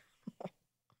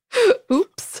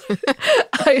 Oops.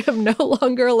 I am no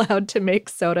longer allowed to make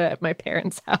soda at my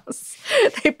parents' house.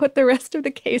 They put the rest of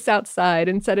the case outside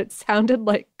and said it sounded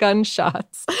like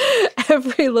gunshots.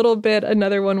 Every little bit,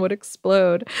 another one would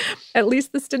explode. At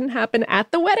least this didn't happen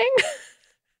at the wedding.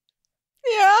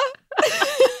 Yeah.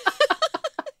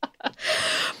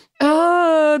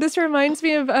 Oh, this reminds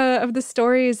me of the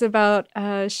stories about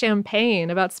champagne,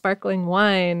 about sparkling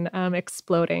wine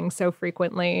exploding so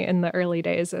frequently in the early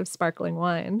days of sparkling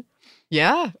wine.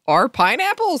 Yeah, our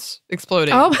pineapples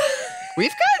exploding. Oh,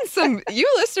 We've gotten some, you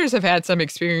listeners have had some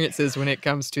experiences when it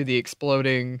comes to the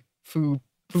exploding food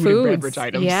and beverage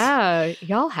items. Yeah,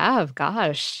 y'all have.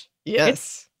 Gosh.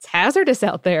 Yes. It's hazardous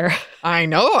out there. I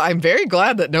know. I'm very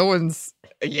glad that no one's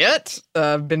yet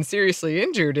been seriously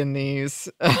injured in these.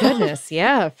 Goodness,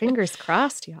 yeah. Fingers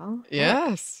crossed, y'all.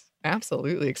 Yes,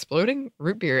 absolutely. Exploding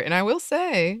root beer. And I will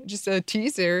say, just a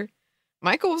teaser,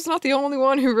 Michael was not the only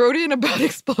one who wrote in about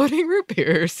exploding root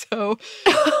beer. So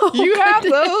you have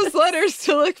those letters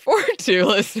to look forward to,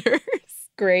 listeners.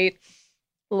 Great.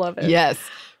 Love it. Yes.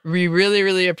 We really,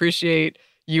 really appreciate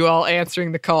you all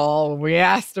answering the call when we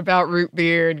asked about root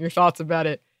beer and your thoughts about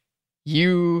it.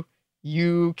 You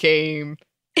came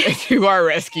to our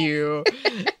rescue.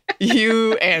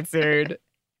 You answered.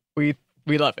 We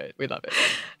love it. We love it.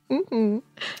 Mm-hmm.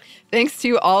 Thanks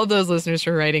to all of those listeners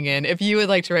for writing in. If you would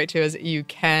like to write to us, you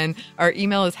can. Our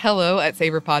email is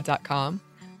hello@savorpod.com.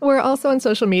 We're also on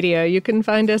social media. You can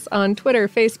find us on Twitter,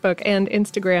 Facebook, and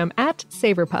Instagram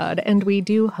 @SavorPod, and we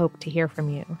do hope to hear from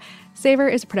you. Savor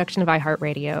is a production of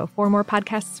iHeartRadio. For more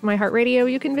podcasts from iHeartRadio,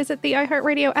 you can visit the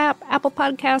iHeartRadio app, Apple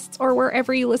Podcasts, or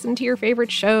wherever you listen to your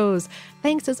favorite shows.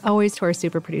 Thanks as always to our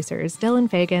super producers, Dylan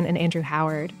Fagan and Andrew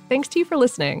Howard. Thanks to you for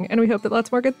listening, and we hope that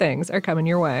lots more good things are coming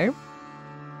your way.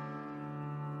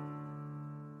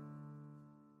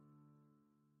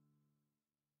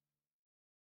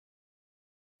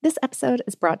 This episode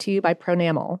is brought to you by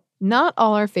Pronamel. Not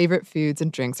all our favorite foods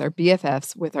and drinks are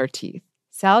BFFs with our teeth.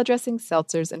 Salad dressings,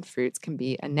 seltzers, and fruits can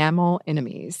be enamel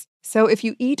enemies. So if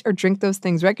you eat or drink those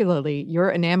things regularly, your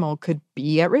enamel could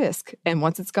be at risk. And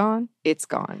once it's gone, it's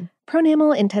gone.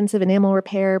 Pronamel Intensive Enamel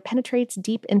Repair penetrates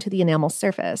deep into the enamel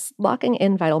surface, locking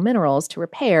in vital minerals to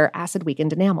repair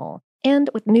acid-weakened enamel.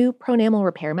 And with new Pronamel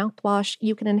Repair mouthwash,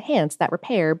 you can enhance that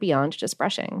repair beyond just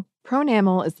brushing.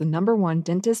 Pronamel is the #1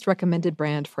 dentist-recommended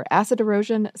brand for acid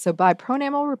erosion, so buy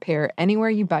Pronamel Repair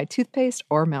anywhere you buy toothpaste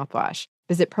or mouthwash.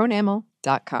 Visit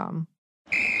pronamel.com.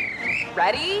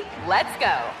 Ready? Let's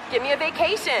go. Give me a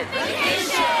vacation.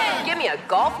 Vacation! Give me a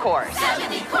golf course.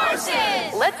 70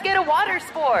 courses! Let's get a water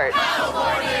sport.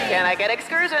 Paddleboarding! Can I get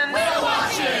excursions? Whale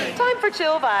watching! Time for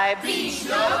chill vibes. Beach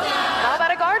yoga! How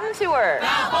about a garden tour?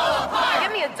 Balboa Park!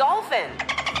 Give me a dolphin.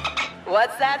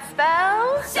 What's that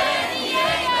spell? San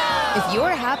Diego! If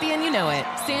you're happy and you know it,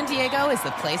 San Diego is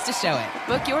the place to show it.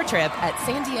 Book your trip at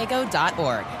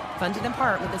sandiego.org. Funded in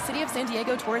part with the City of San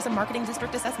Diego Tourism Marketing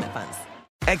District Assessment Funds.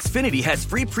 Xfinity has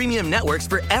free premium networks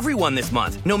for everyone this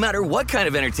month, no matter what kind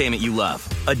of entertainment you love.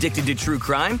 Addicted to true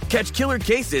crime? Catch killer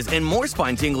cases and more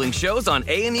spine-tingling shows on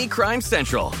A&E Crime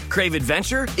Central. Crave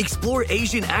adventure? Explore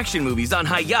Asian action movies on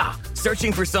Hi-YAH.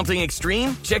 Searching for something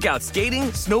extreme? Check out skating,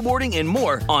 snowboarding, and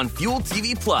more on Fuel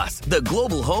TV Plus, the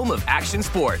global home of action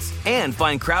sports. And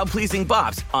find crowd-pleasing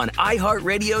bops on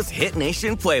iHeartRadio's Hit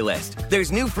Nation playlist.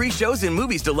 There's new free shows and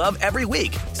movies to love every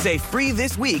week. Say free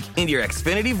this week in your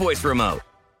Xfinity voice remote.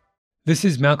 This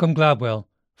is Malcolm Gladwell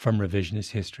from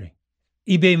Revisionist History.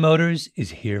 eBay Motors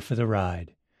is here for the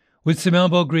ride. With some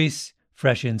elbow grease,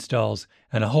 fresh installs,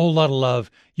 and a whole lot of love,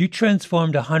 you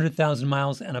transformed 100,000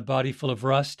 miles and a body full of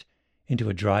rust into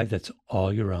a drive that's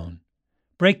all your own.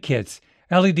 Brake kits,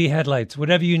 LED headlights,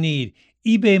 whatever you need,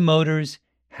 eBay Motors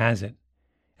has it.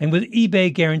 And with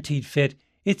eBay Guaranteed Fit,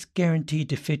 it's guaranteed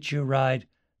to fit your ride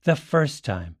the first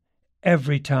time,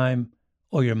 every time,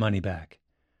 or your money back.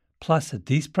 Plus, at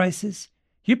these prices,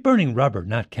 you're burning rubber,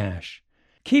 not cash.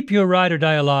 Keep your ride or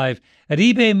die alive at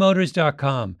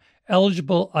ebaymotors.com.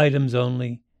 Eligible items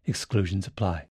only. Exclusions apply.